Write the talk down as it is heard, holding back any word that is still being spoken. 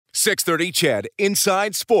630 CHED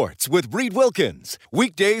Inside Sports with Reed Wilkins.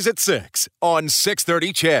 Weekdays at 6 on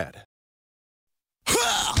 630 CHED.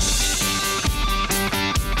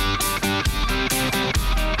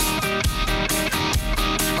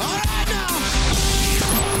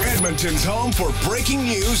 Edmonton's home for breaking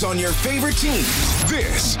news on your favorite teams.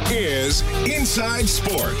 This is Inside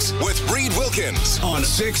Sports with Reed Wilkins on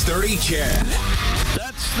 630 CHED.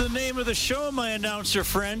 That's the name of the show, my announcer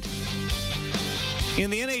friend. In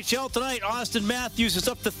the NHL tonight, Austin Matthews is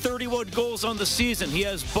up to 31 goals on the season. He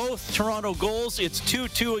has both Toronto goals. It's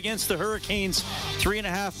 2-2 against the Hurricanes,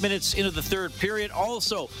 3.5 minutes into the third period.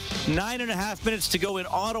 Also, 9.5 minutes to go in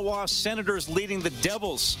Ottawa. Senators leading the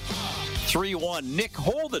Devils 3-1. Nick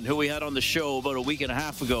Holden, who we had on the show about a week and a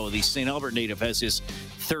half ago, the St. Albert native, has his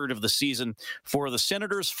third of the season for the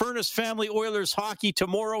Senators. Furnace Family Oilers hockey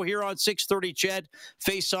tomorrow here on 630 CHED.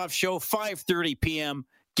 Face-off show, 5:30 p.m.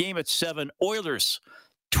 Game at 7. Oilers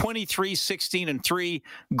 23-16-3.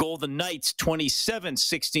 Golden Knights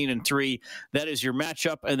 27-16-3. That is your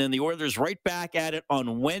matchup. And then the Oilers right back at it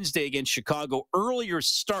on Wednesday against Chicago. Earlier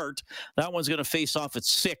start. That one's going to face off at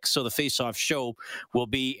 6. So the face-off show will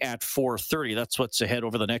be at 4:30. That's what's ahead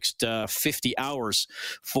over the next 50 hours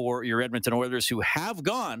for your Edmonton Oilers, who have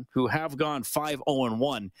gone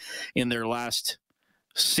 5-0-1 in their last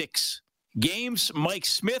 6 games. Mike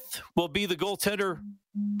Smith will be the goaltender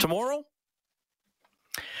tomorrow.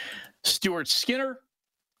 Stuart Skinner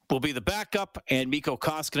will be the backup, and Mikko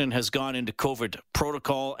Koskinen has gone into COVID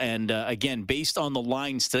protocol. And again, based on the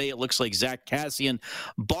lines today, it looks like Zach Kassian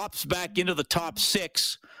bops back into the top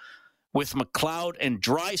 6 with McLeod and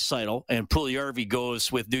Draisaitl, and Puljujarvi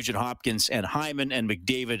goes with Nugent Hopkins and Hyman, and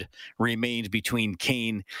McDavid remains between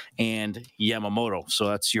Kane and Yamamoto. So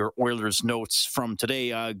that's your Oilers notes from today.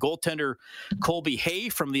 Goaltender Kolby Hay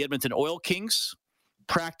from the Edmonton Oil Kings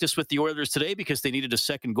practiced with the Oilers today because they needed a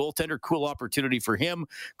second goaltender. Cool opportunity for him.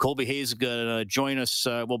 Kolby Hay's going to join us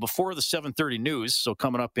before the 7:30 news, so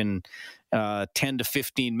coming up in 10 to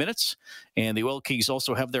 15 minutes. And the Oil Kings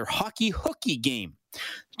also have their hockey hooky game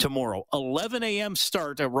tomorrow, 11 a.m.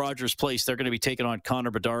 start at Rogers Place. They're going to be taking on Connor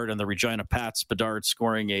Bedard and the Regina Pats. Bedard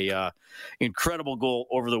scoring a incredible goal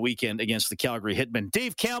over the weekend against the Calgary Hitmen.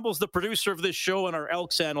 Dave Campbell's the producer of this show and our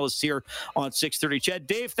Elks analyst here on 630 CHED.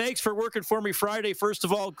 Dave, thanks for working for me Friday. First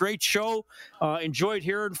of all, great show. Enjoyed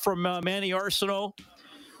hearing from Manny Arsenault,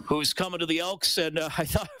 who's coming to the Elks. And I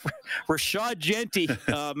thought Rashad Genty,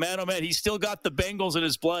 man, oh man, he's still got the Bengals in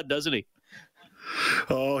his blood, doesn't he?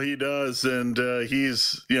 Oh, he does. And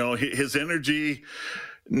he's, his energy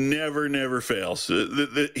never fails.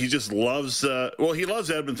 He just loves, he loves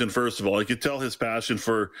Edmonton, first of all. You could tell his passion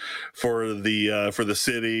for the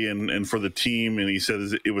city and for the team. And he said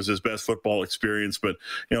it was his best football experience, but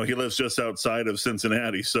he lives just outside of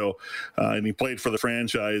Cincinnati. So, and he played for the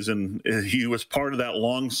franchise, and he was part of that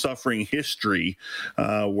long suffering history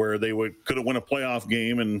where they could have won a playoff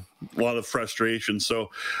game and a lot of frustration.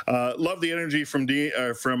 So, love the energy from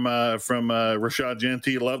Rashad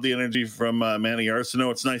Genty. Love the energy from Manny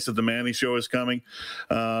Arsenault. It's nice that the Manny show is coming.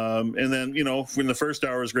 And then, in the first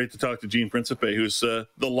hour, it was great to talk to Gene Principe, who's the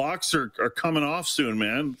locks are coming off soon,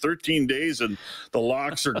 man. 13 days and the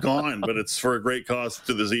locks are gone, but it's for a great cause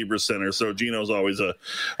to the Zebra Center. So Gino's always a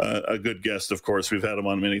good guest, of course. We've had him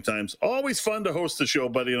on many times. Always fun to host the show,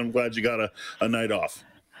 buddy, and I'm glad you got a night off.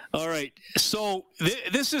 All right. So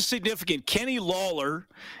this is significant. Kenny Lawler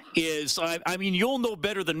is, I mean, you'll know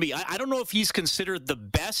better than me. I don't know if he's considered the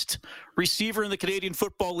best receiver in the Canadian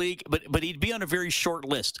Football League, but he'd be on a very short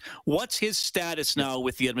list. What's his status now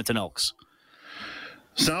with the Edmonton Elks?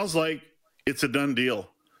 Sounds like it's a done deal.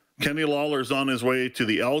 Kenny Lawler's on his way to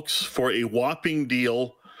the Elks for a whopping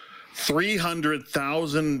deal,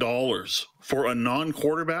 $300,000 for a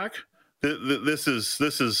non-quarterback. This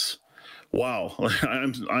is wow.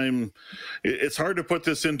 It's hard to put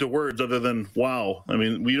this into words other than wow. I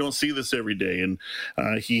mean, we don't see this every day. And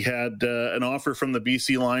he had an offer from the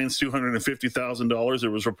BC Lions, $250,000. It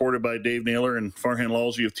was reported by Dave Naylor and Farhan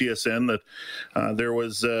Lalji of TSN that there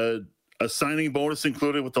was a signing bonus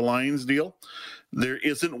included with the Lions deal. There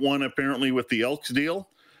isn't one apparently with the Elks deal.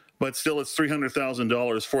 But still, it's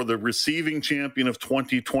 $300,000 for the receiving champion of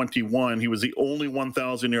 2021. He was the only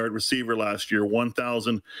 1,000-yard receiver last year,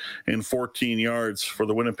 1,014 yards for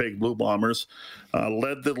the Winnipeg Blue Bombers.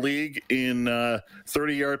 Led the league in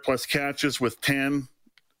 30-yard plus catches with 10,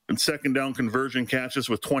 and second down conversion catches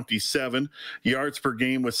with 27, yards per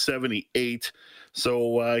game with 78.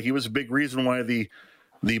 So he was a big reason why the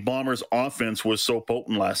Bombers' offense was so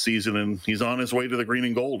potent last season, and he's on his way to the green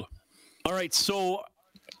and gold. All right, so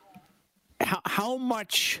how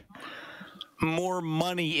much more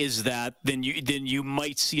money is that, then you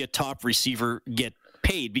might see a top receiver get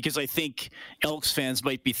paid, because I think Elks fans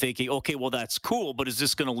might be thinking, okay, well, that's cool, but is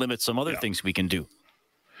this going to limit some other things we can do?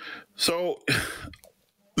 So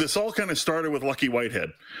this all kind of started with Lucky Whitehead,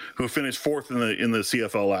 who finished fourth in the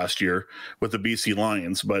CFL last year with the BC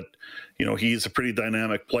Lions. But he's a pretty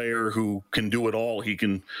dynamic player who can do it all. He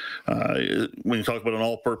can, when you talk about an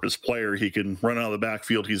all-purpose player, he can run out of the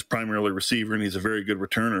backfield. He's primarily a receiver, and he's a very good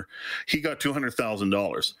returner. He got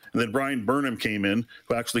 $200,000, and then Brian Burnham came in,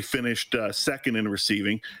 who actually finished second in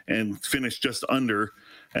receiving and finished just under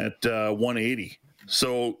at 180.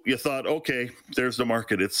 So you thought, okay, there's the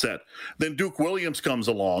market, it's set. Then Duke Williams comes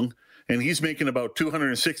along, and he's making about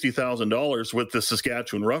 $260,000 with the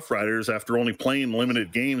Saskatchewan Roughriders after only playing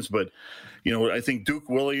limited games. But, I think Duke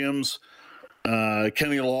Williams,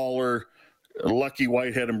 Kenny Lawler, Lucky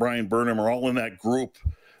Whitehead, and Brian Burnham are all in that group,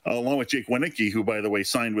 along with Jake Winicky, who, by the way,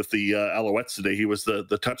 signed with the Alouettes today. He was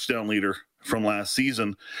the touchdown leader from last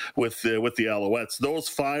season with the Alouettes. Those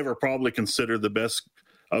five are probably considered the best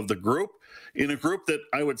of the group, in a group that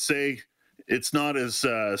I would say it's not as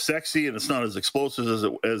sexy and it's not as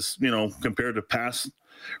explosive as compared to past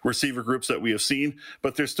receiver groups that we have seen,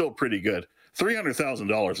 but they're still pretty good.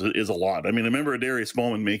 $300,000 is a lot. I mean, I remember Darius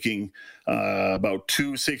Bowman making about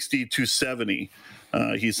 $260,000,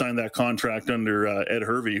 $270,000. He signed that contract under Ed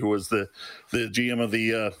Hervey, who was the GM of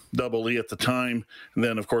the Double E at the time. And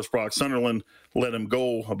then, of course, Brock Sunderland let him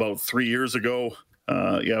go about 3 years ago.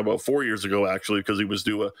 About 4 years ago, actually, because he was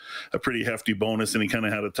due a pretty hefty bonus, and he kind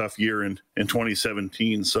of had a tough year in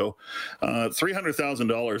 2017. So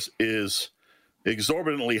 $300,000 is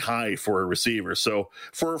exorbitantly high for a receiver. So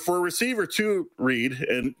for a receiver too, Reed,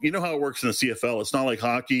 and you know how it works in the CFL. It's not like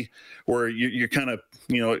hockey where you're kind of,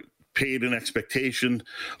 paid an expectation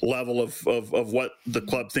level of what the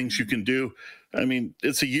club thinks you can do. I mean,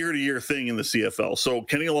 it's a year-to-year thing in the CFL. So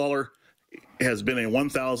Kenny Lawler has been a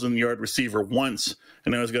 1,000-yard receiver once,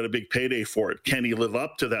 and now he's got a big payday for it. Can he live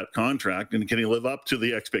up to that contract, and can he live up to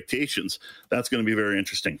the expectations? That's going to be very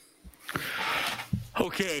interesting.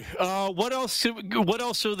 Okay. What else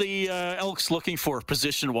are the Elks looking for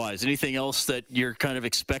position-wise? Anything else that you're kind of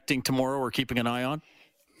expecting tomorrow or keeping an eye on?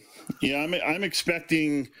 Yeah, I'm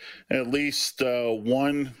expecting at least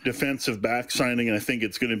one defensive back signing, and I think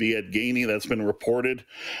it's going to be Ed Gainey. That's been reported,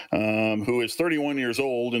 who is 31 years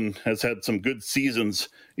old and has had some good seasons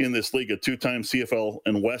in this league, a two-time CFL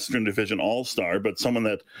and Western Division All-Star, but someone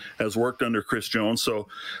that has worked under Chris Jones. So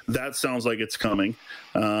that sounds like it's coming.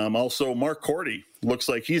 Also, Mark Cordy looks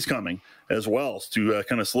like he's coming as well to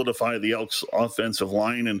kind of solidify the Elks offensive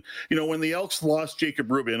line. And, when the Elks lost Jacob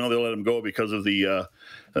Ruby, I know they let him go because of the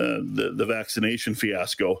vaccination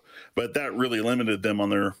fiasco, but that really limited them on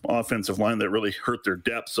their offensive line. That really hurt their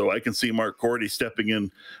depth. So I can see Mark Cordy stepping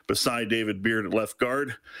in beside David Beard at left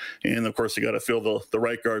guard. And of course, they got to fill the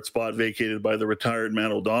right guard spot vacated by the retired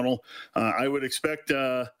Matt O'Donnell. I would expect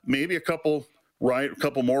maybe a couple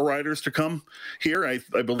more riders to come here.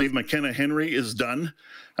 I believe McKenna Henry is done,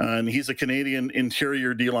 and he's a Canadian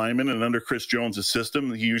interior D lineman, and under Chris Jones'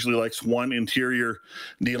 system, he usually likes one interior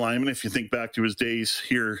D lineman. If you think back to his days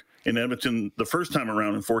here in Edmonton the first time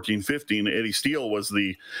around in 14-15, Eddie Steele was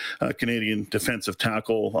the Canadian defensive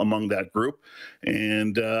tackle among that group.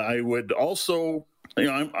 And I would also...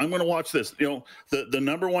 I'm going to watch this. The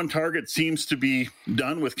number one target seems to be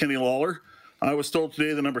done with Kenny Lawler. I was told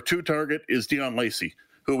today the number 2 target is Dion Lacey,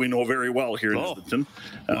 who we know very well here in Edmonton.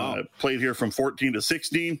 Wow. Played here from 14 to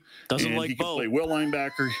 16. Doesn't like he Bo. Can play will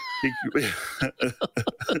linebacker.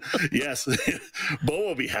 Yes, Bo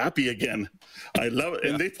will be happy again. I love it.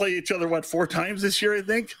 Yeah. And they play each other, 4 times this year, I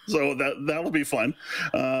think? So that'll be fun.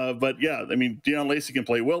 But, yeah, I mean, Dion Lacey can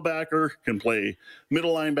play will backer, can play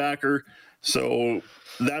middle linebacker. So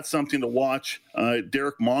that's something to watch.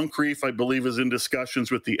 Derek Moncrief, I believe, is in discussions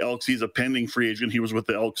with the Elks. He's a pending free agent. He was with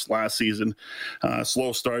the Elks last season.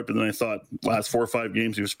 Slow start, but then I thought last 4 or 5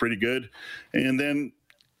 games he was pretty good. And then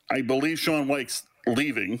I believe Sean White's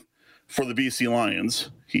leaving for the BC Lions.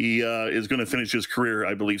 He is going to finish his career,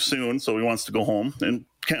 I believe, soon, so he wants to go home. And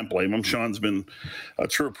can't blame him. Sean's been a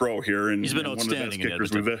true pro here. And he's been outstanding. One of the best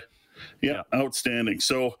kickers we've had. Yeah, outstanding.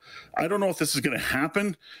 So I don't know if this is going to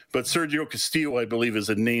happen, but Sergio Castillo, I believe, is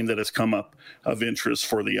a name that has come up of interest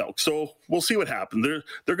for the Elks. So we'll see what happens.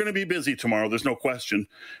 They're going to be busy tomorrow. There's no question.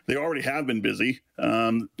 They already have been busy.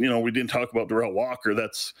 We didn't talk about Darrell Walker.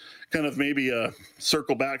 That's kind of maybe a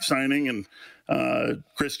circle back signing, and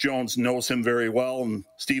Chris Jones knows him very well, and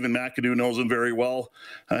Stephen McAdoo knows him very well,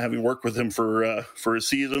 having worked with him for a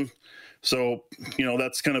season. So,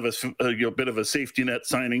 that's kind of a bit of a safety net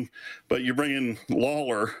signing. But you bring in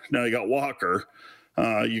Lawler, now you got Walker.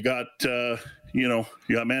 You got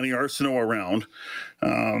Manny Arsenault around.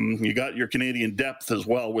 You got your Canadian depth as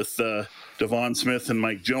well with Devon Smith and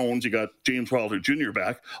Mike Jones. You got James Wilder Jr.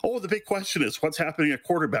 back. Oh, the big question is what's happening at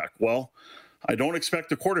quarterback? Well, I don't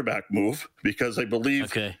expect a quarterback move because I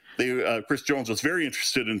believe Chris Jones was very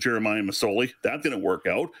interested in Jeremiah Masoli. That didn't work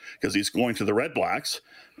out because he's going to the Red Blacks.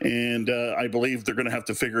 And I believe they're going to have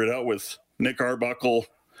to figure it out with Nick Arbuckle,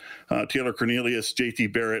 Taylor Cornelius,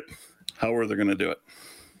 JT Barrett. How are they going to do it?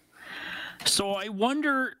 So I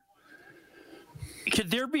wonder,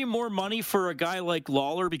 could there be more money for a guy like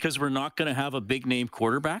Lawler because we're not going to have a big name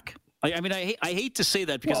quarterback? I mean, I hate to say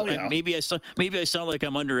that because maybe I sound like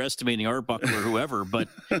I'm underestimating Arbuckle or whoever, but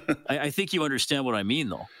I think you understand what I mean,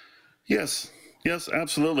 though. Yes,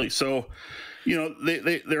 absolutely. So,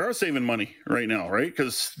 they are saving money right now, right?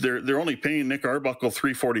 Because they're only paying Nick Arbuckle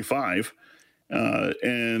 $345,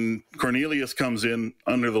 and Cornelius comes in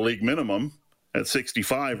under the league minimum at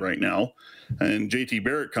 $65 right now, and JT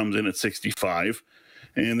Barrett comes in at $65.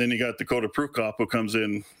 And then you got Dakota Prukop, who comes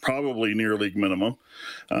in probably near league minimum.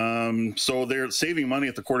 So they're saving money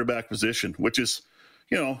at the quarterback position, which is,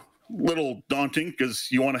 a little daunting because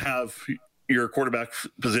you want to have your quarterback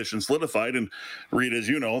position solidified. And Reed, as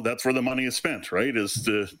you know, that's where the money is spent, right? Is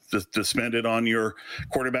to spend it on your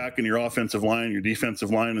quarterback and your offensive line, your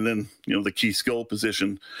defensive line, and then, the key skill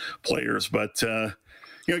position players. But,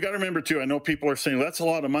 you got to remember, too, I know people are saying that's a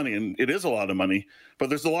lot of money, and it is a lot of money, but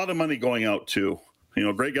there's a lot of money going out, too.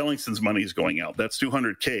 Greg Ellingston's money is going out. That's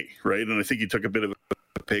 $200K, right? And I think he took a bit of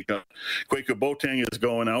a pay cut. Kwaku Boateng is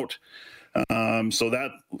going out. So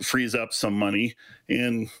that frees up some money.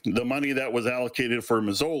 And the money that was allocated for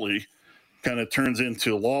Mazzoli kind of turns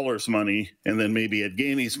into Lawler's money and then maybe Ed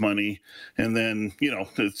Gainey's money. And then,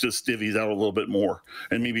 it just divvies out a little bit more.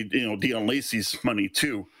 And maybe, Dion Lacey's money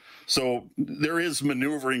too. So there is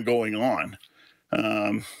maneuvering going on.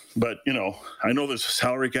 But, I know there's a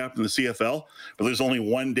salary cap in the CFL, but there's only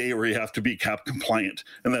one day where you have to be cap compliant,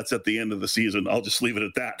 and that's at the end of the season. I'll just leave it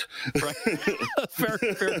at that. Right.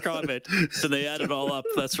 Fair comment. So they add it all up.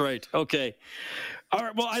 That's right. Okay. All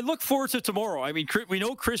right. Well, I look forward to tomorrow. I mean, we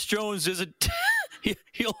know Chris Jones isn't.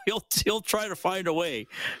 He'll try to find a way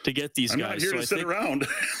to get these guys. I'm not here to sit around.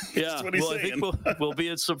 Yeah, That's what he's saying. I think we'll be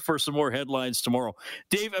in for some more headlines tomorrow.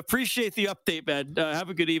 Dave, appreciate the update, man. Have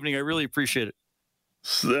a good evening. I really appreciate it.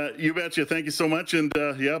 You betcha. Thank you so much. And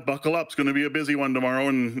buckle up. It's going to be a busy one tomorrow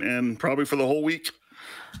and probably for the whole week.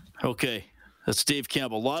 Okay. That's Dave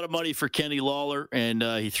Campbell. A lot of money for Kenny Lawler, and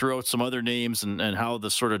he threw out some other names and how the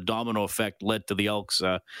sort of domino effect led to the Elks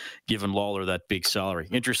giving Lawler that big salary.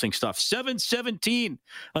 Interesting stuff. 7:17.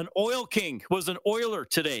 An Oil King was an Oiler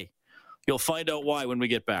today. You'll find out why when we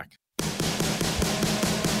get back.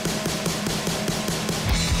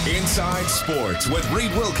 Inside Sports with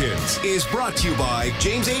Reed Wilkins is brought to you by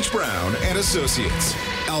James H. Brown and Associates,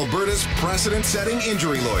 Alberta's precedent-setting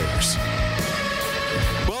injury lawyers.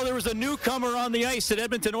 Well, there was a newcomer on the ice at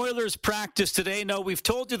Edmonton Oilers practice today. Now, we've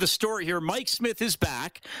told you the story here. Mike Smith is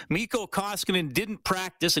back. Mikko Koskinen didn't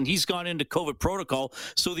practice, and he's gone into COVID protocol.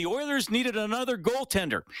 So the Oilers needed another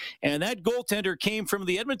goaltender, and that goaltender came from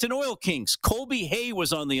the Edmonton Oil Kings. Kolby Hay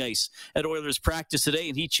was on the ice at Oilers practice today,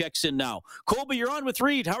 and he checks in now. Kolby, you're on with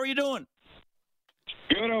Reed. How are you doing?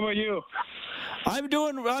 Good. How about you? I'm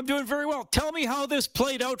doing very well. Tell me how this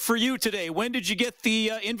played out for you today. When did you get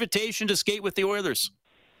the invitation to skate with the Oilers?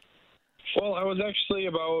 Well, I was actually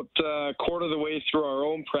about a quarter of the way through our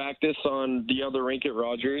own practice on the other rink at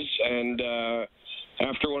Rogers, and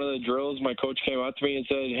after one of the drills, my coach came up to me and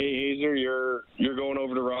said, "Hey, Hazer, you're going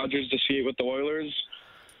over to Rogers to skate with the Oilers."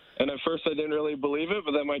 And at first, I didn't really believe it,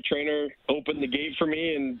 but then my trainer opened the gate for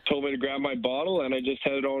me and told me to grab my bottle, and I just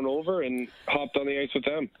headed on over and hopped on the ice with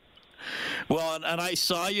them. Well, and I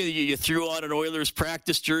saw you threw on an Oilers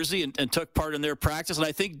practice jersey and took part in their practice. And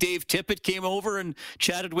I think Dave Tippett came over and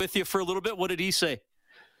chatted with you for a little bit. What did he say?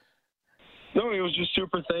 No, he was just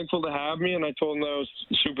super thankful to have me, and I told him I was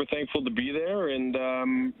super thankful to be there,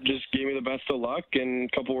 and just gave me the best of luck and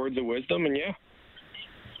a couple words of wisdom, and yeah.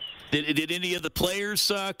 Did any of the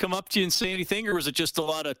players come up to you and say anything, or was it just a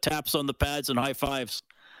lot of taps on the pads and high fives?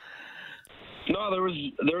 No, there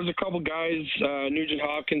was a couple guys. Nugent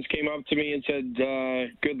Hopkins came up to me and said,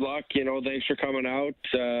 "Good luck. Thanks for coming out."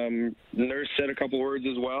 Nurse said a couple words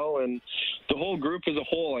as well, and the whole group as a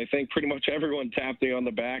whole, I think pretty much everyone tapped me on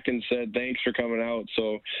the back and said, "Thanks for coming out."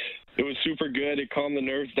 So it was super good. It calmed the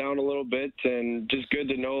nerves down a little bit, and just good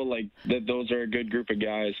to know that those are a good group of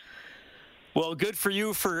guys. Well, good for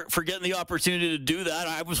you for getting the opportunity to do that.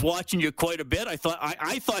 I was watching you quite a bit. I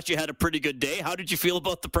thought you had a pretty good day. How did you feel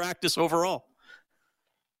about the practice overall?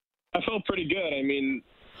 I felt pretty good. I mean,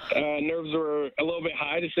 nerves were a little bit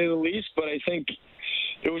high, to say the least, but I think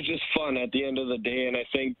it was just fun at the end of the day. And I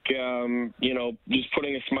think, just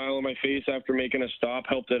putting a smile on my face after making a stop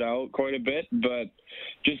helped it out quite a bit. But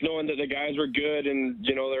just knowing that the guys were good and,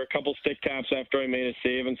 there were a couple stick taps after I made a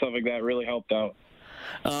save and stuff like that really helped out.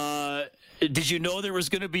 Did you know there was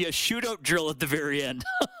going to be a shootout drill at the very end?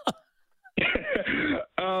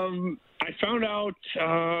 I found out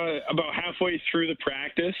about halfway through the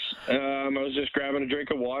practice. I was just grabbing a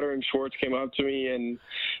drink of water, and Schwartz came up to me and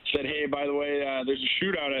said, "Hey, by the way, there's a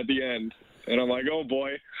shootout at the end." And I'm like, "Oh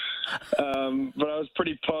boy!" But I was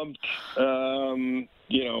pretty pumped. It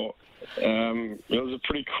was a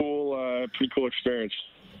pretty cool experience.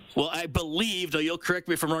 Well, I believe, though you'll correct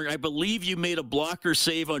me if I'm wrong, I believe you made a blocker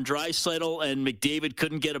save on Draisaitl and McDavid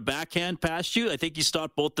couldn't get a backhand past you. I think you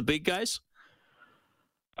stopped both the big guys.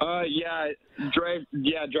 Draisaitl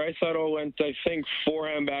went, I think,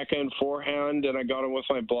 backhand, forehand, and I got him with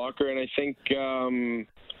my blocker. And I think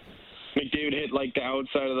McDavid hit like the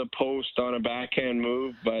outside of the post on a backhand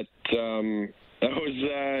move, but it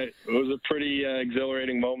was a pretty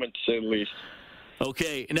exhilarating moment, to say the least.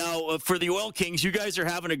 Okay, now for the Oil Kings, you guys are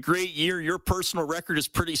having a great year. Your personal record is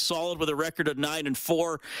pretty solid with a record of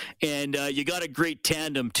 9-4, and you got a great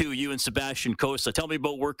tandem too, you and Sebastian Cossa. Tell me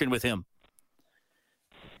about working with him.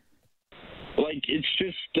 It's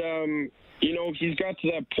just, he's got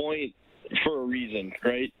to that point for a reason,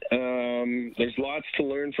 right? There's lots to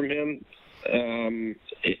learn from him,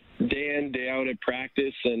 day in, day out at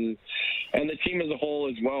practice, and the team as a whole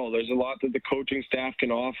as well. There's a lot that the coaching staff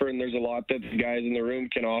can offer, and there's a lot that the guys in the room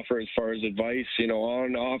can offer as far as advice, on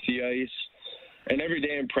and off the ice. And every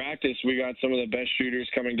day in practice, we got some of the best shooters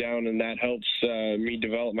coming down, and that helps me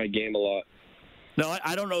develop my game a lot. Now,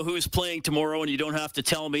 I don't know who's playing tomorrow, and you don't have to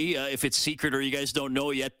tell me if it's secret or you guys don't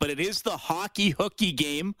know yet, but it is the hockey hooky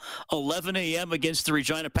game, 11 a.m. against the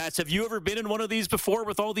Regina Pats. Have you ever been in one of these before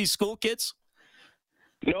with all these school kids?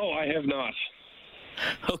 No, I have not.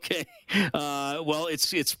 Okay. Well,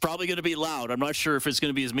 it's probably going to be loud. I'm not sure if it's going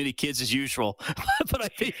to be as many kids as usual, but I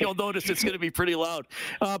think you'll notice it's going to be pretty loud.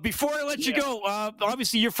 Before I let you go,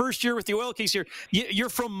 obviously your first year with the Oil Kings here, you're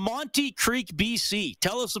from Monty Creek, BC.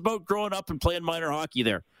 Tell us about growing up and playing minor hockey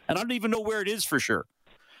there. And I don't even know where it is for sure.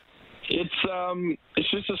 It's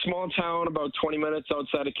just a small town about 20 minutes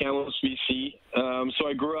outside of Kamloops, BC. So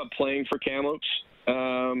I grew up playing for Kamloops.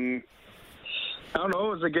 I don't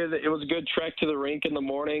know. It was a good trek to the rink in the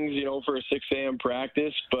mornings, for a 6 a.m.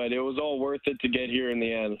 practice, but it was all worth it to get here in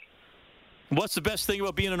the end. What's the best thing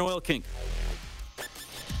about being an Oil King?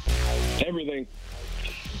 Everything.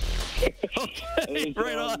 Okay,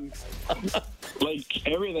 right on.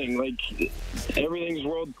 Everything. Everything's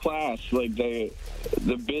world class. The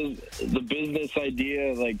business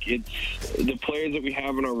idea. It's the players that we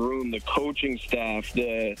have in our room, the coaching staff,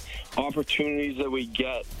 the opportunities that we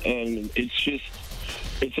get, and it's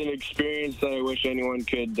an experience that I wish anyone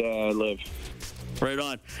could live. Right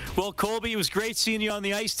on. Well, Kolby, it was great seeing you on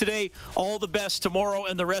the ice today. All the best tomorrow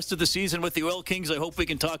and the rest of the season with the Oil Kings. I hope we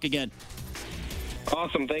can talk again.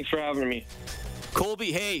 Awesome. Thanks for having me.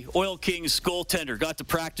 Kolby Hay, Oil Kings goaltender, got to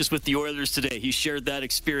practice with the Oilers today. He shared that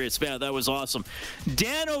experience. Man, that was awesome.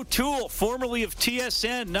 Dan O'Toole, formerly of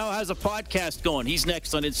TSN, now has a podcast going. He's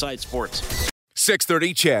next on Inside Sports.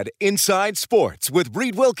 6:30 CHED Inside Sports with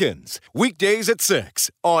Reed Wilkins. Weekdays at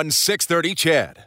 6 on 6:30 CHED.